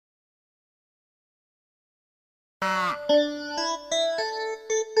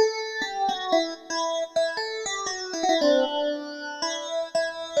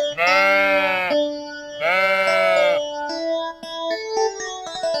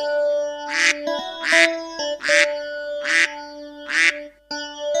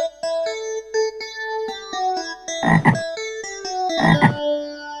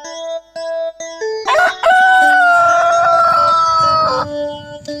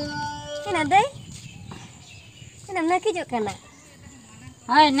ina deh. Ina nak kijok kana.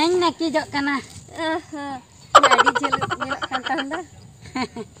 Hai, neng nak kijok kana. Adi jeluk kantang dah.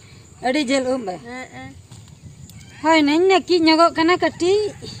 Adi jeluk ba. Hai, neng nak kijok kana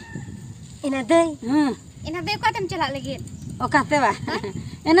kati. Ina deh. Ina deh kau tem celak lagi. Oh kata ba.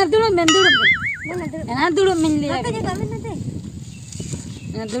 Enak dulu men dulu. Mana deh? Enak dulu men lihat. Apa juga mana deh?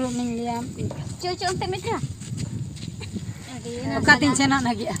 Enak dulu men lihat. Cucu untuk mitra. Oh katin senak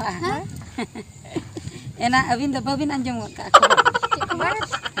lagi. Enak abin dah babin anjom ka aku. Cik khabar?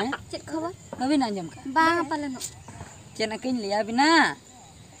 Cik khabar? Babin anjom ka. Bang apa leno? Cina kin lihat bina.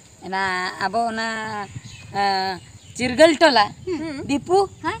 Enak abo na cirgal tola. Dipu.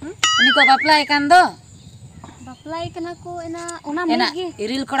 Ini kau apply kan do? Apply kena ko ona Enak megi.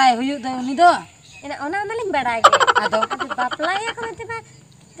 iril korai huyuk do ni do. Ina ona maling badai ke. Ado. Baplai ya kau tiba.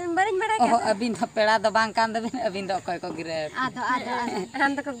 Dan baring badai ke. Oh abin do pera do bang kan do abin do koi ko gire. Ado.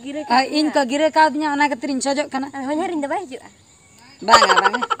 Ham tak gire. In ko gire ka dinya ona katrin sojok kana. Honyarin dah baju. Bang.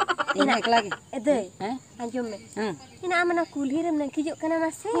 Ini ek lagi. Deh. Anjom me. Ina amana kulhiram nak kijok kana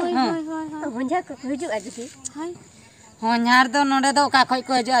masih. Hoi. Honja ko hujuk aja sih. Hai. Honyar do node do ka khoi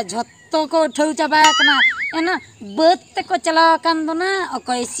ko jo jotto ko thau chaba kana. Ena bet te ko chala kan do na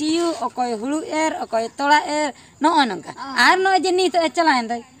okoi siu okoi hulu okoi tola no onongka. Ar no je ni to chala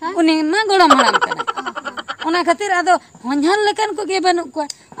endai. Uni ma golam haram kana. Ona khatir ado honjar lekan ko ge banu ko.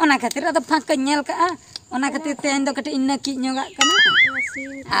 Ona khatir ado phak nyel ka. Ona khatir te endo kate inna ki nyoga kana.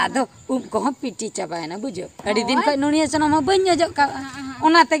 Ado ko piti chaba na bujo. Adi din ko nunia sana ma banyo jo ka.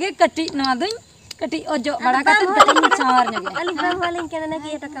 Ona tege kati no aduñ kati ojo bara kate kati sawar nyoga. Aling bang waling kana nagi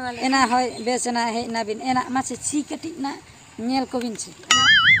eta kamale. Ena hoy besena he nabin ena masih si kati na nyel ko bin si.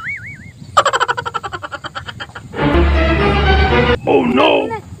 Oh no.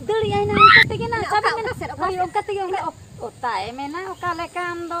 Duli ay na kati na sabi mena hoy o kati yo o tae mena o kale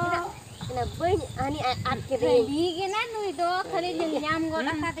kan do. Ina bany ani at kiri. Ready kena nui do khali nyam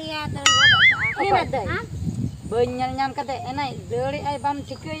goda katia ter goda. Ina deh. Benyal nyam kate enai duli ay bam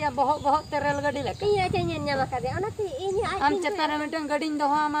tikke ya bohok terel gadi lek. Iya canya nyama kade. Ona ti ini Am cetara meteng gading do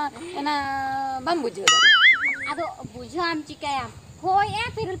ama ena bam bujo. Ado bujo am cikayam. Hoi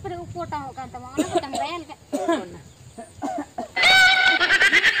piril upota ho kan tama ona ko tambayal ka.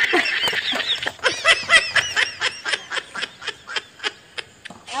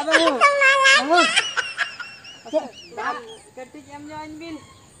 Abang. Ketik am join bin.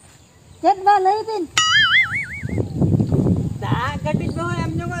 Jet ba lay bin. Da ketik do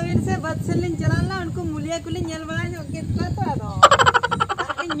am jo bin se bad selin jalan la unko mulia kulin nyel bala jo get la to ado.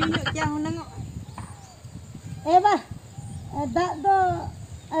 Ai nyunyo kya hunang. Ba. Da do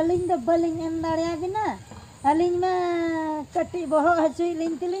aling do baling em daria bina. Aling ma ketik boho hasui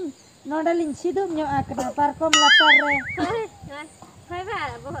ling tiling. Nodaling sidup nyo akna parkom latar re. Hai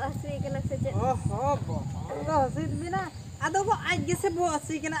ba, boh asli kena saja. Oh, boh asli bina. Ado ko aja se boh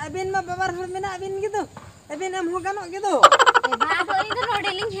asli kena abin ma babar hul bina abin gitu. Abin am hoganok gitu. Ba ado ini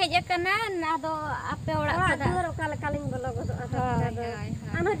nodeling heja kana ado ape ora sada. Ado kal-kaling bolo godo ado.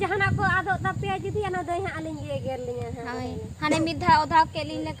 Anu jahan aku ado tapi aja di anu doi aling geger linya. Hai. Hane midha odha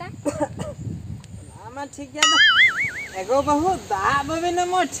kelin leka. Ama ठीक ya dah. Ego bahu da babin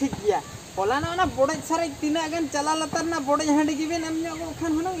mo ठीक ya. Pola na bodoh sarai tina gan cala latar na bodoh handi gibin amnya ko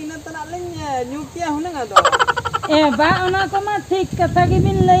khan hunang ina tan aleng nyukia hunang ado. Ba ona ko ma ठीक katha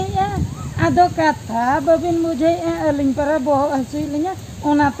gibin lay ya. Ado katha babin mujhe aling para boho hasui linya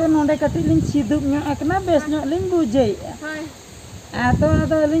ona te nonde katiling sidup nyo akna bes nyo ling bujhe. Ado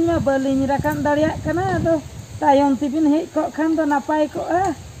ling ma baling rakam daria kana ado tayong tipin he ko khan do napai ko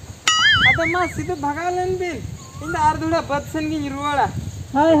Ado ma sidup bhagalen bin. Inda arduda batsen gi ruwala.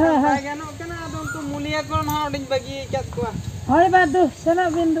 Hai. Gano kana adon to mulia kon ha oding bagi kat ko. Hai badu sana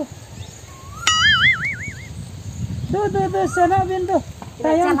bindu. Do sana bindu.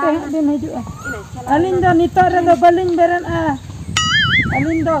 Tayong teh bin hiju. Alin do nitor do baling beran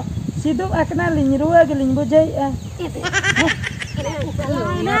Alin do sidup akna ling ruwa geling bujai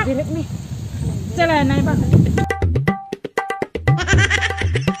Nah birip nih. Cala nai bang.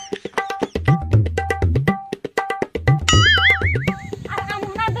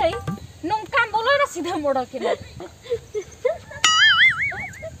 Moda kena.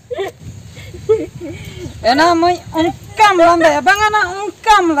 Ena moi ungkam landai, bangana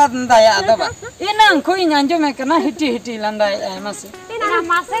ungkam landai ada ba. Ina angko inanjo me kena hiti landai masih. Ina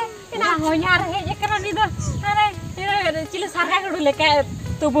masih, ina honyar heje kena nido. Ina cili sarga kudu leka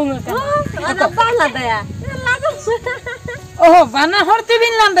tubung kan. Ana bang landai ya. Oh, bana horti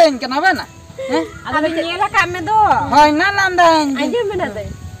bin landai kena bana. Ada nyela kame do. Hoi na landai. Aja mana deh.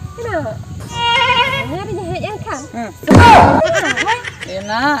 Ina. Ngari je heje kan.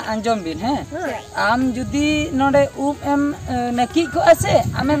 एना अंजम बिन है आम जुदी नोडे उप M नकी को आसे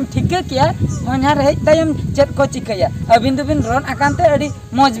आमेम ठिक किया होनहार hedge तायम चेत को चिकया अबिन दुबिन रन आकांते अडी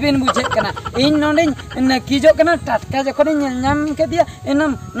मौज बिन बुझे कना इन नोडे नकी जो कना टटका जखोन ᱧᱟᱢ केदिया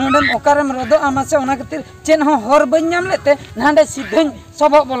एनम नोडम ओकारम रदो आमासे ओना खातिर चेन हो हर बन ᱧᱟᱢ लेते नांडे सिधन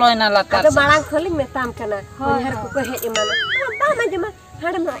सबो बोलोयना लातार अदो माळांग खली मेताम कना होनहार को हेज एमाना बा मजमा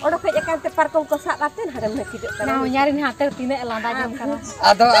हड़म ओडक हेज कांते पारकम को साब आते हड़म न किजो कना होयारिन हाते तिने लांदा जम कना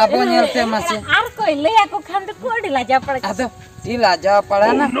आदो आबो नेलते मासे आर कोई लया को खान को अडी लाजा पड़ आदो ती लाजा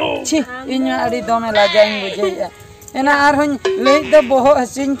पड़ा ना छी इन अडी दोमे लाजा इन बुझे एना आर होन ले दो बोहो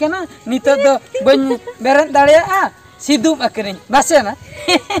हसिन केना नितो दो बन बेरन दाड़िया सिदुम अकरिन बासे ना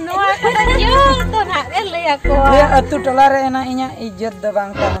नोआ को जो तो ना लया को ये अतु टोला रे एना इnya इज्जत द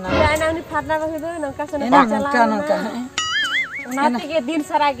बांग कहना या ना नि फादना बहिदो नंका सने एना नंका नंका नाती के दिन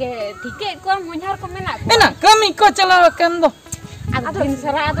सारा के ठीके को मुझार को मेना एना कमी को चलाव कन दो अब दिन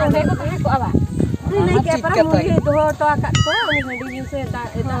सारा तो ने को ताहे को आबा नहीं के पर मुगे दो तो आका को उनी हंडी दिन से दा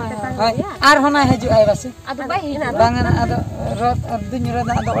हाय आर होना हेजु आय बासे अदो बाई बांगना अदो रत अर्दुन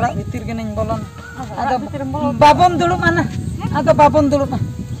रदा अदो ओड़ा भीतर के नई बोलन अदो बाबन दुलुम आना अदो बाबन दुलुम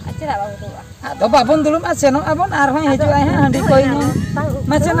अच्छा बाबू तो अदो बाबन दुलुम आ सेनो आबन आर होय हेजु आय हंडी कोई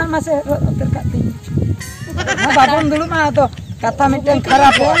मासे ना मासे उतर काती बाबन दुलुम अदो कथा मिटन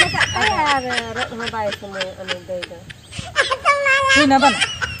खराब हो यार रत हो बाय समय अने दे दो हिना बन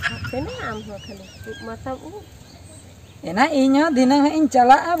सेने आम हो खाली मतलब एना इño dinang इन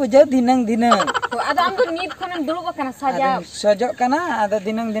चला बुझो dinang dinang अदो हम तो नीत खन दुलुब कना साजा सजो कना अदो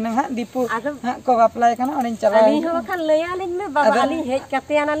dinang dinang हा दीपू हा को अप्लाई कना ओनिन चला अली हो खान लया लिन में बाबा अली हेज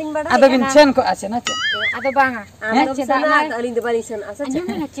कते आना लिन बड़ा अदो बिन चेन को आसे ना चे अदो बांगा आम चेदा ना अली दे बानी सन आसे अंजम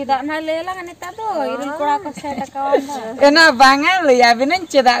ना चेदा ना लेला नेता तो इरिल कोड़ा को से टकावन एना बांगा लया बिनन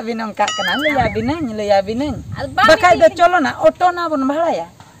चेदा बिनन का कना लया बिनन बकाय दो चलो ना ऑटो ना बन भाड़ाया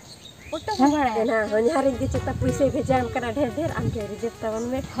ओटो भाड़ा ना होनहारिन के चता पैसे भेजाम कना ढेर ढेर आम के रिजर्व तवन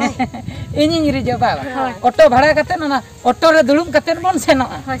में इनिन रिजर्व बाबा ऑटो भाड़ा कते ना ऑटो रे दुलुम कते बन सेनो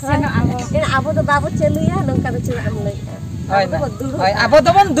सेनो आबो तो बाबू चलुया नंका तो चला हम लई होय ना होय आबो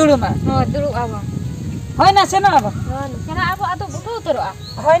तो बन दुलुमा हो दुलु आबो होय ना सेनो आबो सेनो आबो अदो बुटु उतरआ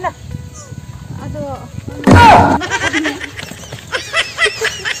होय ना अदो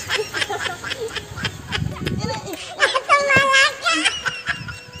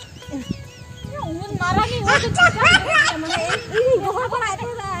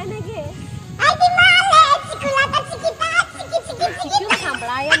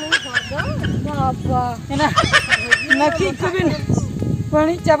नकी कुबिन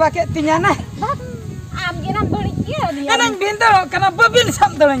बणी चाबा के तिnya ना आम के ना बड़ी के कना बिंदो कना बबिन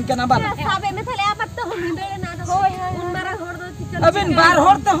समदलन कना बा साबे में थले आपत तो हम बिंदले ना तो होय उन मारा होर दो चिकन अबिन बार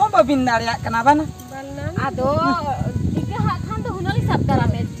होर तो हो बबिन दाड़िया कना बाना अदो ठीक हा खान तो हुनली सब तरह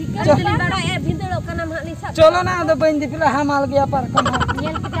में ठीक चली बड़ा ए बिंदलो कना माली सब चलो ना तो बइन दिपिला हमाल गया पर कम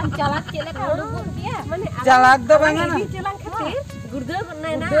नेल के हम चालाक चले का उड़ दिया माने चालाक दो बांगा ना चलान खातिर गुर्दो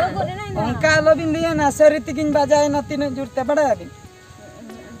नै ना उनका लोबिन दिया ना सरित किन बजाय न तीन जुड़ते बड़ा अबिन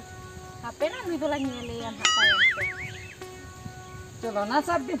आपे ना मी तो लग नेले या हाता चलो ना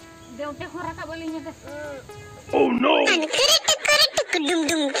सब दिन देवटे खोरा का बोली ने Oh no!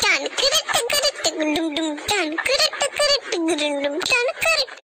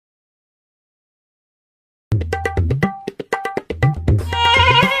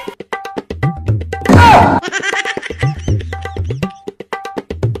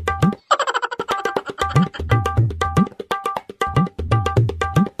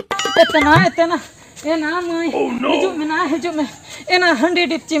 इतना ए ना मैं हिजु में ए ना हंडी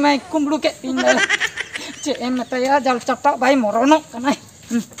डिपची मैं कुंबड़ू के तीन चे एम तया जल चटा भाई मरनो कना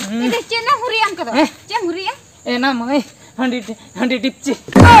इदे चेना हुरियान कदो चेन हुरिया ए ना मैं हंडी डिपची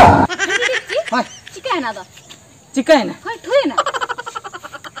हाय चिका ना दो चिका ना हाय ठुए ना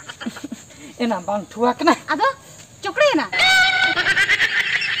ए ना बांग ठुआ कना अदो चोकड़े ना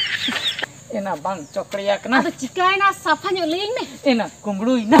ए ना बांग चोकड़िया कना अदो चिका ना साफा नो लेन में ए ना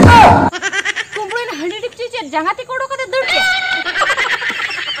कुंबड़ू ना हंडी डिपची चे जंगाती कोड़ो कदे दड़के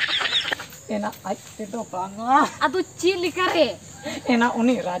एना आई ते दो बांगा अदो ची लिकारे एना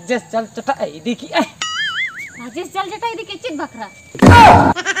उनी राजेश चल चटा इदी की आई राजेश चल जटा इदी के चित बकरा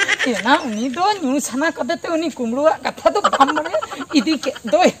एना उनी दो न्यू सना कदते उनी कुमड़ुआ कथा तो बामबड़े इदी के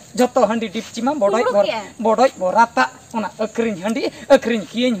दो जतो हंडी डिपची मा बड़ोय बोराता ओना अखरिन हंडी अखरिन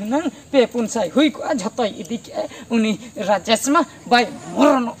कियन हुनंग पे पुनसाई हुई को जतो इदी के उनी राजेश मा बाय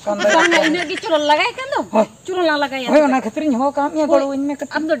मरनो कंदे बांगा इने की चलो लगाय कंदो चलो ना लगाय होय ओना खतरिन हो काम या गड़ो इन में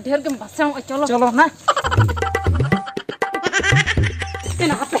अब तो ढेर के बसाओ चलो ना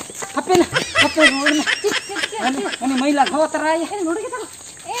एना हपे रोड में अनि mày là ho tarai hay nó đi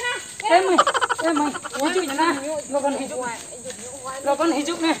cái em mày hijau na lo con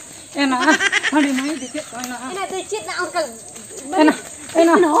hijau nè em na hani mai di ke na Ina tu cit nak angkat.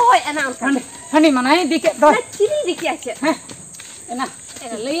 Ena Hoi anak angkat. hani mana di ke do Nak ciri dikit aja. ena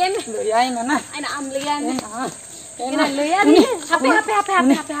Ina lian. ai mana Ina am lian. ena Lian. Hape.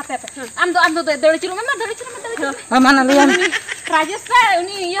 Am tu dari cirum mana mana lian Rajesh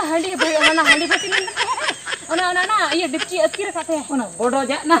ini ya handi batin ona iya dipci akhir kate ona bodo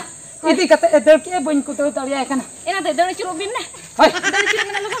ja na iti kata edel ke boin ku tu tali kana ena de dari cirubin ne hoi dari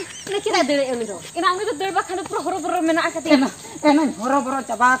cirubin na lagan Ina kira dari ini do. ena ami to dari bakhan pro horo mena akate ena horo boro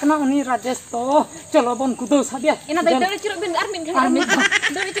chaba kana uni rajesh to chalo bon ku tu sabia ena dari cirubin armin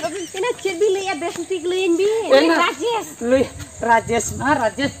dari cirubin Ina cit bi liat besentik lian bi. Rajesh lui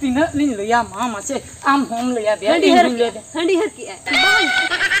rajesh tina lin lu ya ma ma se am hom lu ya dia Handi har ki. bang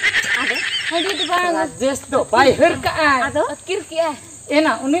ada handi di bang rajesh to bai her ka ai Ado? akhir ki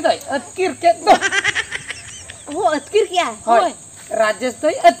ena uni doi atkir ke to Oh, atkir ki. hoi rajesh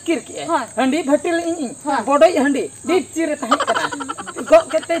doi atkir ke handi bhatil in bodoi handi dip chire tahi kana go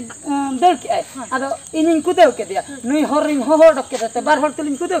kete dal ke ai ado inin kudau ke dia nui horin ho dok ke te bar hor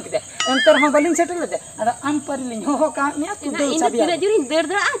tulin kudau ke dia enter ho balin settle de ado am parilin ho ka nya Ina kudau ina sabia tidak jurin der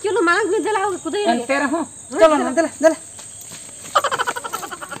cholo mang gue jala kudai. enter ho chalo na dala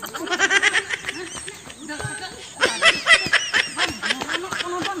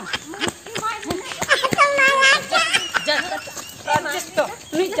rajesh to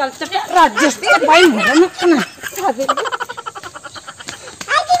ni chal chapya rajesh to bai mara kana sabe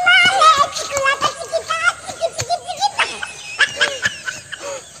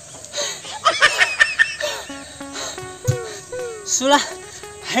Sulah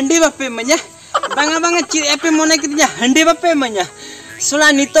handi bape manya banga ciri epe mone kitnya handi bape manya sulah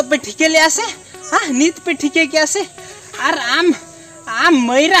nito pe ठिके ले आसे नीत पे ठिके क्या से और आम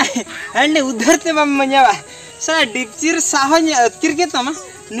मैरा हंडे उधर ते बम मanya बा sulah dipcir sahonya atkir ke tama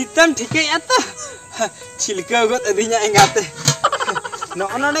nitam ठिके या तो छिलका गोत अधिnya engate no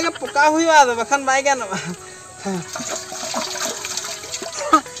ona ne puka huyo ado bakan bai gan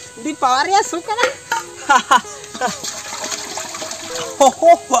di power ya suka na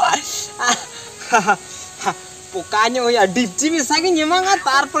Pokoknya ya dipci bisa ke nyemanga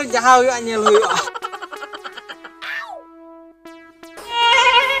tarpor jahau ya nyel huyo.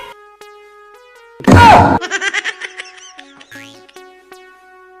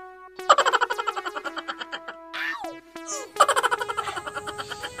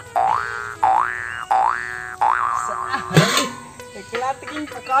 Kelat king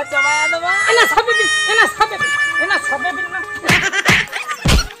pekau coba ya teman. ena sabe bin na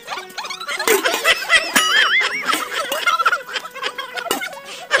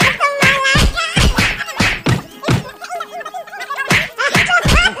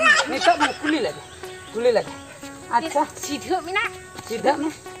Nito mau kuli lagi. Acha sidhu mina tidak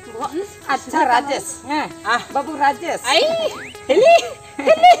nih. Acha Rajesh. Babu Rajesh. ai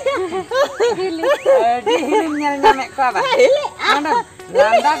Di hilim nyalnya mek ko aba. Mana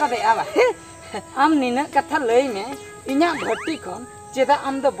landa ko de aba. Am nina katha lei me inya bhatti kon cheda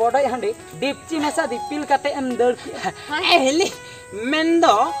am do bodai handi dipchi mesa dipil kate am dor ki. Heli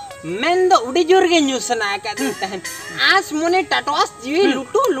mendo udah jorge nyusana ka tahan as mone tatos jiwi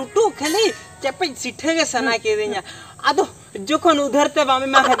lutu khali cepet sithe ke sana ke dinya ado jokon udharte bame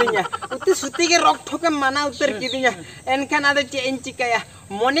ma kha dinya uti suti ke rok thoke mana utar ki dinya enkan ado che enchi kaya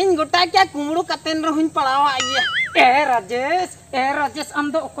monin gota kya kumru katen rohin padawa iya Rajesh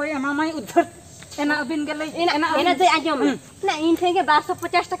am do koi amamai udhar ena abin gelai Ina tu ajom. Nah, in thenge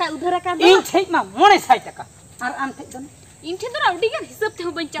 250 taka udhara kan. in thei ma mone sai taka ar am thei don inti to raudi kan hisab te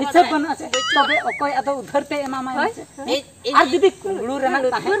ban chama hisab ban ase tobe okoi ado udhar te amamai ase ar didi kumlu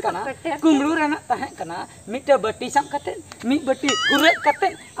rena tahen kana mita bati sam kate mi bati hure kate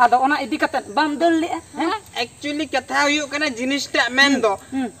ado ona idi kate bam dol le actually katha huyo kana jinis ta mendo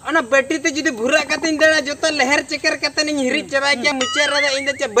ona bati te judi bhura katen dela jota leher cheker katen ni hiri chaba kya muchera da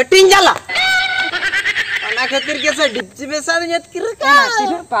inda che batin jala ona khatir ke sa dipchi besa de nyat kir ka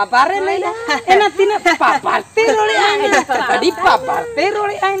tina papare leila ena tina paparte role ai badi paparte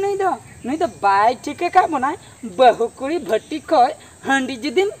role ai noi do bai chike ka monai bahukuli bhatti koi handi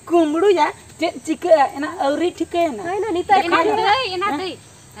jidin kumru ya cek chike ena auri thike na Ina nita ena dei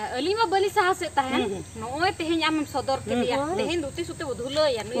alima bali sahase tahen noy tehenya am sodor ke dia tehen duti sute udhulo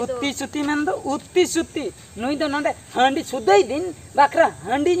ya nui do utti suti noi do nonde handi sudai din bakra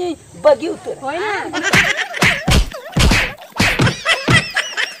handi ni bagi utur hoina.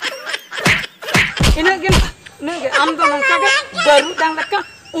 ina gen am do nongka ge baru dang laka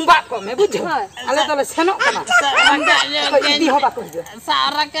umbak kok me bujo. Ale tole senok kana. Di hoba ko jo.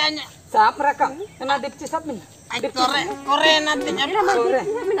 Sarakanya. Sap rakam. Ena dipci sap min. Kore nanti Kore.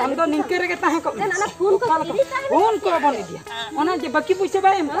 Am do ningkere ke tahe kok. Phone ko bon dia. Ona je baki puisa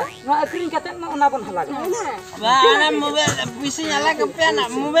bae ma. Na akring kate ma ona bon halaga. Bana mobile puisi nyala ke piana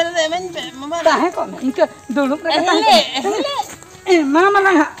mobile de men mobile. Tahe kok inke duluk rek tahe. Mama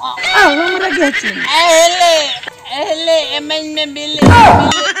lang ha. Mama ragi hacin. Hele emen me bili.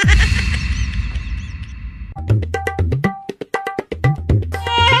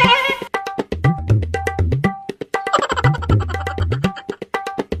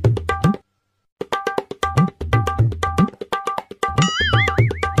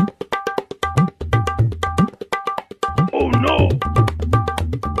 Oh no!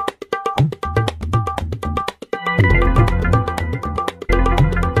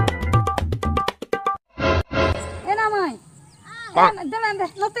 Ena mai. Dalan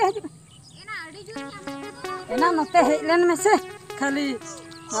deh, note hajib. Ena note hejlen mese. Kali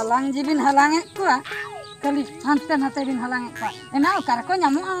halang jibin halange kuah. Kali hante bin halange kuah. Ena ukar ko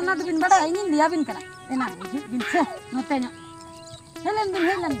nyamu ona dubin bada ingin dia bin kana. Ena hijib bin se note nya. Helen bin.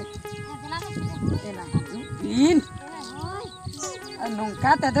 Ena bin.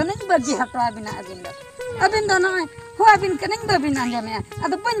 Nungka tado ning bagi hatwa bina abin do noy. Ho abin kening babin anjame.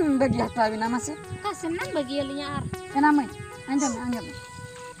 Ado pan bagi hatwa bina mase. Senang bagi alinya ar. Ena mai. Anjam.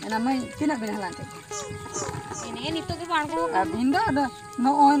 Ena mai tina bin halang ke. Ini itu ke bangku. Abin do ada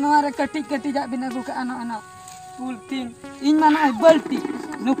no are kati jak bin agu ka ano pultin. In mana ai balti.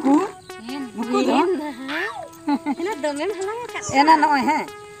 Nuku do. Ena domem halang ka. Ena no he.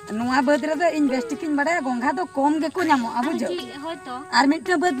 Nuwa bad re do investikin bada gongha do kom ge ko nyamo abu jo. Hoyto. Ar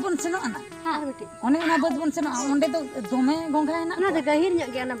mitte bad bun seno ana. Ha. One ona bad bun seno onde do dome gongha ena. Ona de gahir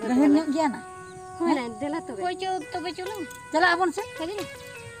nyok ge ana Gahir nyok gi ana. Hona dela to Koi to beculung. Chala abon se. Kali ni.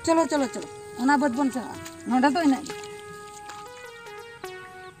 Chalo. Ona bad bun seno. Noda to ina.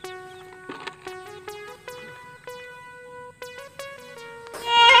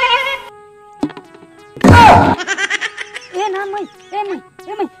 Mai.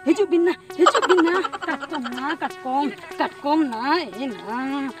 Hijau bina. Katkom na. Apa.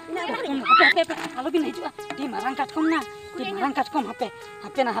 Kalau bina hijau, di marang katkom na.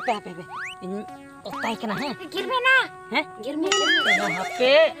 HP na. Ini otai kena he. Girme na. Heh? Girme. HP.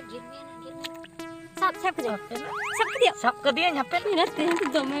 Sap dia. Sap ke dia HP. Ina te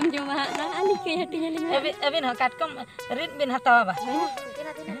domem joma na ali ke hatinya lima. Ebin katkom rit bin hatawa ba. Tina.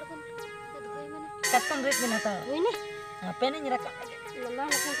 Katkom rit bin hatawa. Ini. HP ni nyeraka. Mama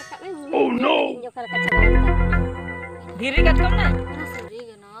langsung kakak memang. Oh no! Nyok kala kacaman. Diri katkom na.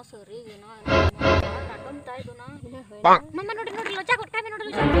 Seri gena. Katom tai tu na. Bang! Mama nodil lo cakut kami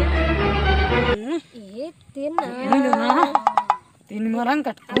nodil lo Tin Nah. Tin marang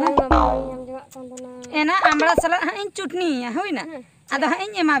katkom. yang juga tonton. Ena ambra sala hain chutni ya hoina. Ada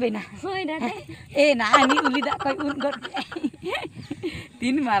hain ema bena. Hoi dah deh. Ani uli dak koi un got.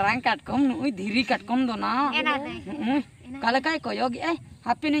 Tin marang katkom nui diri katkom do na. Enak deh. Kala kai koyogi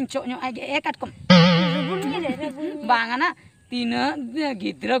hape nin chok nyo age katkom. Bangana tina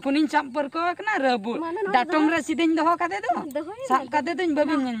gidra kunin campur ko kena rebut. Datong residen doho kate do. Sap kate do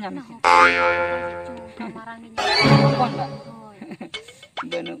babin nyam. Kon ba.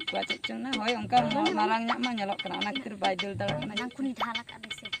 Benu kuat ceng na hoi ongka marang nyak mah nyalok kena anak tir bajul talak na. Nang kuni dhalak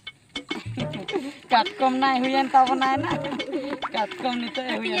adese. Katkom nai huyan taw na na. Katkom ni to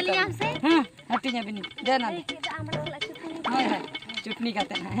huyan taw. Hatinya bini. Dan adi. Hoi chutni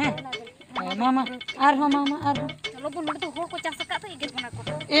kate na he. Mama arho. Lo pun node to ho ko chak sakat to igir pon ako.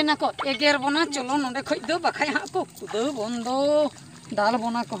 Ena ko eger bona cholo nonde khoi do bakhai ha ko kudo bondo dal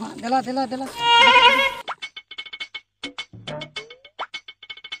bona ko ha dela.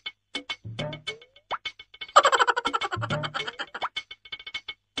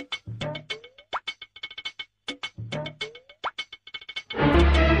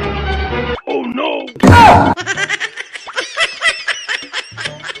 Oh no!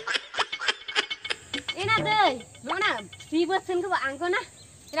 Ina deh. Mana? Si bosan ke ba angko na?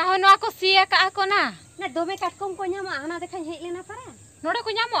 Ina hono ako siya ka ako na. Na dome katkom ko nyama hana dekhai hej lena para. Node ko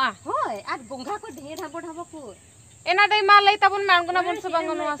nyamo ah. Hoi, ar gongha ko dher habo ko. Ina dai malai tabun man guna bun sabang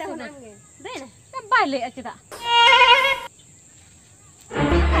no asu. Deh na. Na bale achida.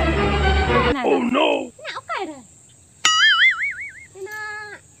 Oh no! Na okai dah. Ina.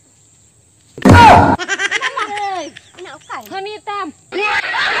 Ina okai. Hani tam.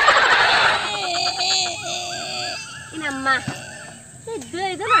 Ina mah.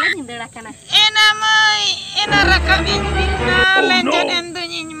 Deh nyida mana nyida kana. Ena mai, ena rakam inbina lenjen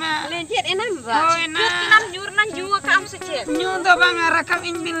endunya ma. Lenjet enak ba? Oh ena. Nam nyurnan juga kam secet. Nyuda bang rakam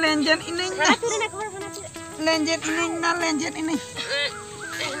inbin lenjen ini. Mana turun aku mana turun. Lenjen ini na lenjen ini.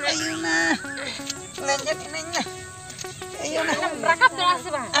 Ayo na. Lenjen ini na. Ayo na. Rakap jelas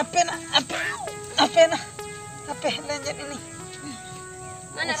bang. Apa na? Apa lenjen ini?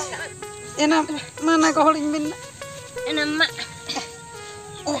 Mana rakam? Ena mana kohol inbin? Enak mak.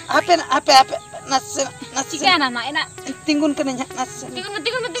 Oh, apa nasi Jika nama enak. tinggun kenanya nasi.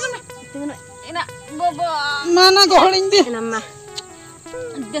 Tingun. Enak bobo. Mana goholing di? Enak mak.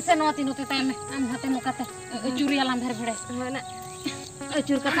 Desa nuti teme. Am hate nukate. Curi alam hari berde. Mana?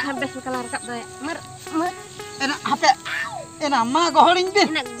 Ujur kata habis kalau rakap daya. Mar. Enak apa? Enak ma goholing di?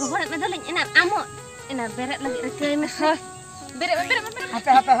 Enak gohor medalin enak amo. Enak beret lagi rekem. Beret.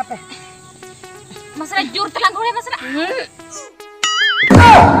 Apa? Masalah jur telang gore masalah.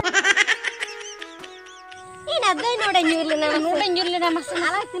 Enak dai noda nyurlena masalah.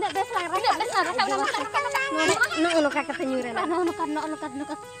 Ala tidak bes lah rakap. No kata nyurlena. No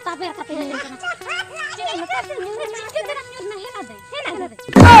kat tapi kata nyurlena. Cina kata nyurlena. Kita nyurlena hena deh.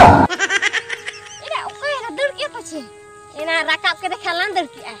 Enak okay enak dur kia pace. Enak rakap kita kalan dur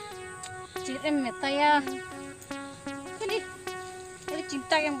kia. Ciri meta ya. Ini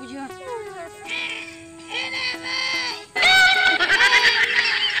cinta yang bujur.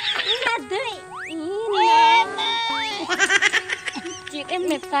 Enak dai. Ciri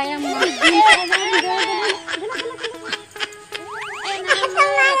meta yang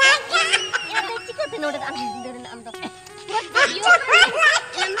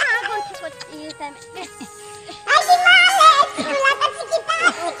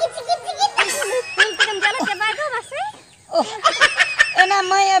Enak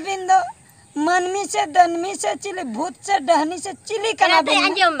maya bindo manmi se danmi se cili भूत से डहनी से chilli कना Kenapa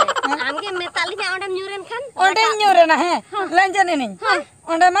anjom? Amge metalinya orang nyuren kan? Onde nyurena he lenjen ini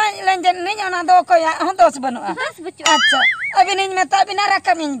onde ma lenjen ini ona do ko ya hon dos banua acha abin ini meta bina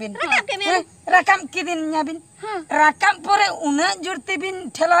rakam ini bin rakam kidin nya bin rakam pore una jurti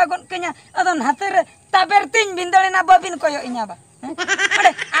bin thelagon kenya adon hater taber tin bin dole na babin koyo inya ba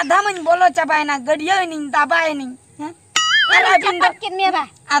ade adha man bolo chabai na gadiya ini dabai ini ara bin do Kimnya ba?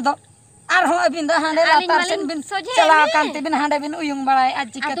 ado arho abin do hande latar sen bin chala kanti bin hande bin uyung balai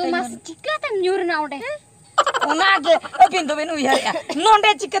aji Aduh kate mas jika tan nyurna udah. ona ge abin do bin uyar ya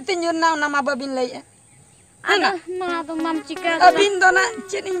nonde chikati nyurna nama babin lay ana Ma tuh mam jika. abin do na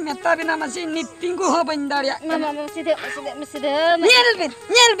chini meta bin amasi nipingu ho bandar ya Mama masih deh.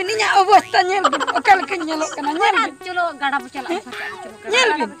 nyel bin nya obostha nyel bin okal ke nyelo kana nyel bin Culo gada bucala. nyel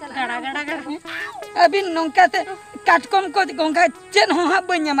bin Gada. abin nongkate katkom ko gongka chen ho ha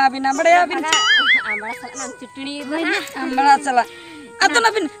banya ma bin amre abin Amara salah nan cutuni mana? ambara sala atona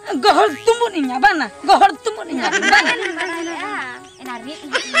bin gohor tumun inya bana gohor tumun inya bana Enak rit.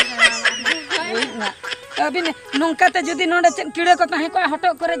 abin nongkate judi nonde chen kire ko tahe ko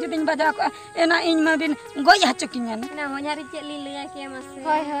hotok kore judi baja ko ena iny ma bin goy hachukinya Nah mau nyari cek lili ya kia mas.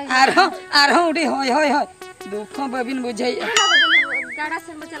 arho udi hoy dukho babin bujai Gada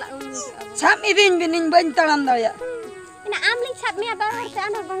sen bacala sam idin bin iny ban talan daya Ina amling chat mia baru se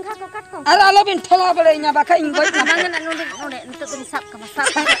anak bangka ko kat ko. ala bin thola bale nya baka iny goy Bangan nak nonde untuk tu sap ke mas.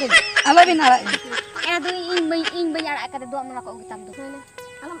 ala bin ala Aduh ing banyak kata dua mana kok gitam tu.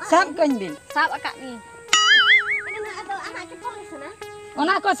 sab kan bin Sap akak ni. Ini nak ada anak cepol di sana.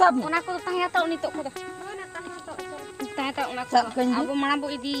 ona ko sab Una ko tanya tau ni tok ko. Tanya tau una ko. Sab kan Abu mana bu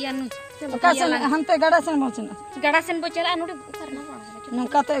idian. kasan hante gada san bolchen Gada sen bocala anu de karena.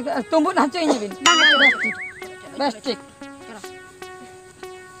 nongkate tumbut hachu iny bin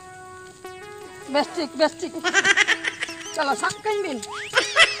bestik chalo sab kan bin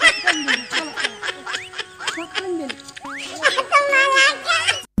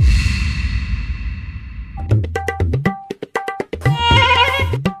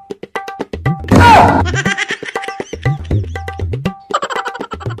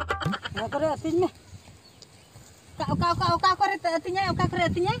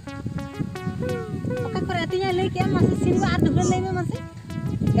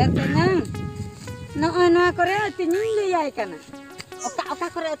Kore atinya leyai kana oka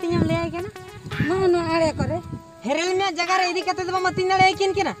kore atinya leyai kana no are kore हेरेलिया जगह रे इदी कते दबा मतिन नले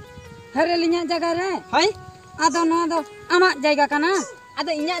किन किना herelinya jaga re हाय ado no ado amak jaiga kana अद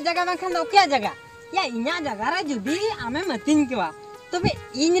इन्या जगह बखन दो क्या जगह या इन्या जगह रे जुदी आमे मतिन केवा तबे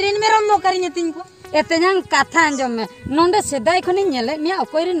इनरेन मेरम नो करिन तिन को एतेजां कथा आंजम में नोंडे सेदाय खनि नेले मिया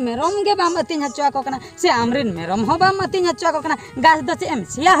ओकरिन मेरम गे बाम अतिन हचवा को कना से आमरिन मेरम हो बाम अतिन हचवा को कना गास द चे एम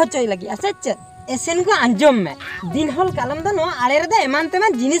सिया हचोय लगी असेच एसेन को आंजम में दिन हल कालम द नो आले रे द एमान तेमा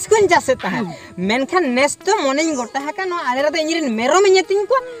जिनिस को जासे ता मेनखान नेस तो मोनेन गोटा हका नो आले रे द इनरेन मेरम इnyतिन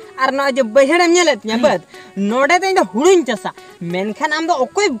को are no J Bahera नेलेत न्याबद नोडे the in हुडुन चसा मेनखान आम द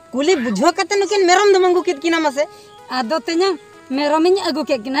ओकोय कुली बुझो कते नुकिन मेरम द मंगु कित किना मसे आदो ते냐 मेरमिन अगु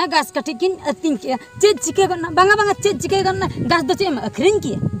के किना गास कटी किन अतिन के चेत चिके गना बांगा बांगा चेत चिके गना गास द चेम अखरिन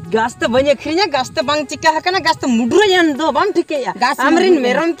की गास त बने खरिया गास त बांग चिका हकना गास त मुडरो यान दो बाम ठिकेया आमरिन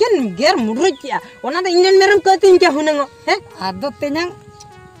मेरम केन गेर मुडरो किया ओना द इंडियन मेरम कतिन के हुनंगो हे आदो ते냐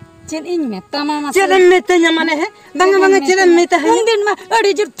चेन इन मेता मामा चेन मेता माने है बांगा बांगा चेन मेता है उन दिन मा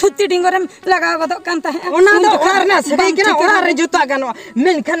अड़ी जुर थुत्ती डिंगरम लगा गदो कांता है ओना दो कारना सडे केना ओरा रे जुता गानो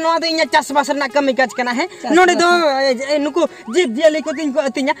मेनखान नो द इnya चास बास ना कमी काज कना है नोडे दो नुको जीव जियाली को तिन को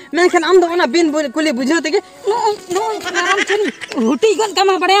अतिnya मेनखान आम दो ओना बिन कुली बुझो तके नो आराम छनी हुटी गन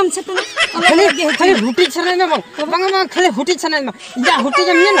कमा बड़े हम से खाली हुटी छने में बांगा बांगा खाली हुटी छने में या हुटी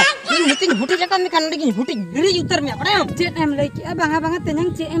जम ने ना इन हुटी हुटी जका में कान लगी हुटी गिरी उतर में बड़े हम चेत एम लई के बांगा बांगा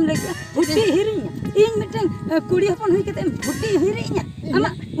तेनंग चे एम लई हुटी हिरिnya इन मिटन कुड़ी हपन होई केते हुटी हिरिnya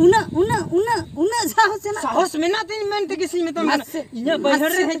ama una sahos mena tin men te kisi me to inya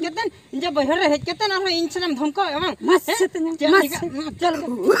bahar re heketen inya bahar re heketen ar insanam dhomko emang mas chal no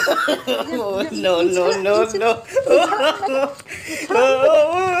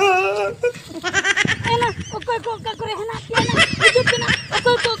ena okoy ko ka kore hena piana hijupina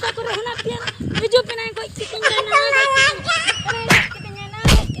okoy ko ka kore hena piana hijupina ko kitinga na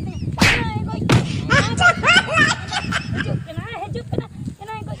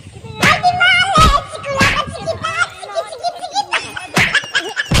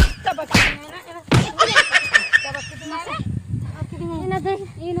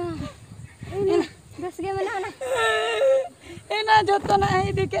ena joto na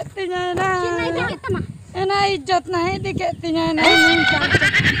hai diketinya na ena ijot na hai diketinya na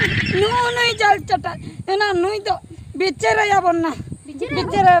nui jal chata ena nui do bicara ya bonna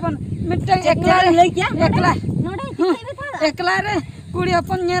bicara bon mitang ekla re कुड़ी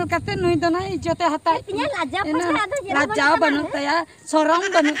अपन nail कते नुई दना इज्जते हता पिया लाजा बनु तया सरम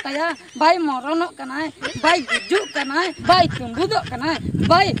बनु तया भाई मरनो कनाय भाई गुजु कनाय भाई तुंगुदो कनाय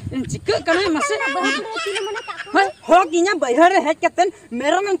भाई चिक कनाय मसे हो किnya बहर है कतन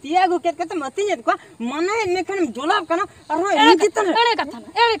मेरा मन तिया गो के कते मति ने को मने मेखन जोलाब कना अरो इनि त एड़े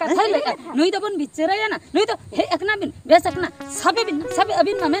कथा ले नुई दबन बिचरा या ना नुई तो हे एकना बिन बेस एकना सबे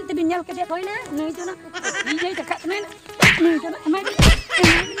अबिन ममेन ते बिनल के होय ना नुई तो ना ई जई त कत नहीं नुई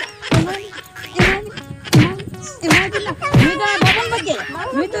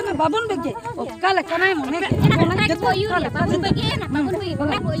तो ना babon bege kala kanai mone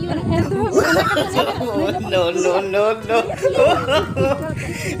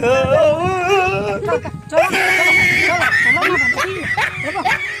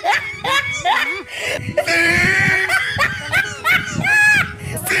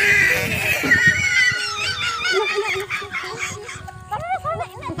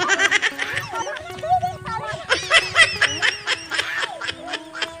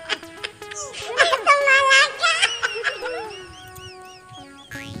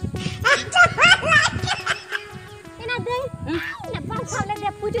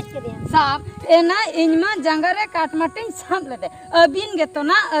एना इनमा जंगरे काटमाटिन साम ले दे अबिन गे तो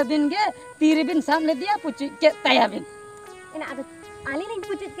ना अबिन गे तीरबिन साम ले दिया पुचि के तयाबिन एना अद आली नहीं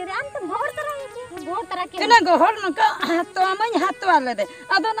पुचि के आम तो बहुत तरह के एना गोहर न का तो अमन हाथ वाले दे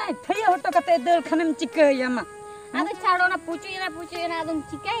अद ना थय हटो कते दल खनम चिके यमा अद छाड़ो ना पुचि ना अदम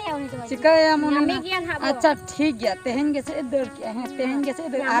चिके या उनी तो चिके या मोने अच्छा ठीक गया तेहन गे से दल के है तेहन गे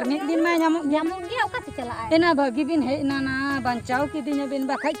से आर में दिन में जामो गया ओका से चला एना भगी बिन है ना बंचाव की दिन बिन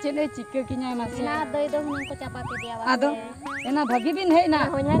बाखै चले चिके की न्याय मासे ना दई दो हुन को चापा के दिया आदो एना भगी बिन है ना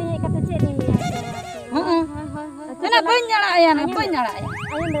हो냐री है कते चेनी एना बन्याड़ा आया ना बन्याड़ा आया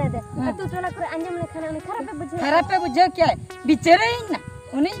आयम रे दे तू टोला करे अंजम ले खाना खराब पे बुझे क्या बिचरे ना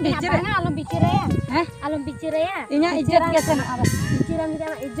उन्हें बिचरे आलम बिचरे हैं आलम बिचरे इना इज्जत कैसे ना बिचरा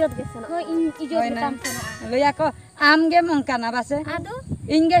मिरा इज्जत कैसे ना इन इज्जत काम से लोया को आम गे मंका ना बासे आदो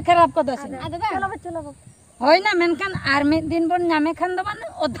इनगे खराब को दस आदो चलो होय ना मेनखान आर में दिन बन नामे खान दो माने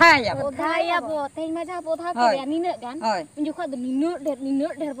ओधाया बो तेज मजा बोधा के निने गान उन जो खद निनो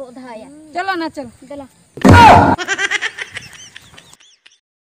ढेर बो ओधाया चलो ना चल चलो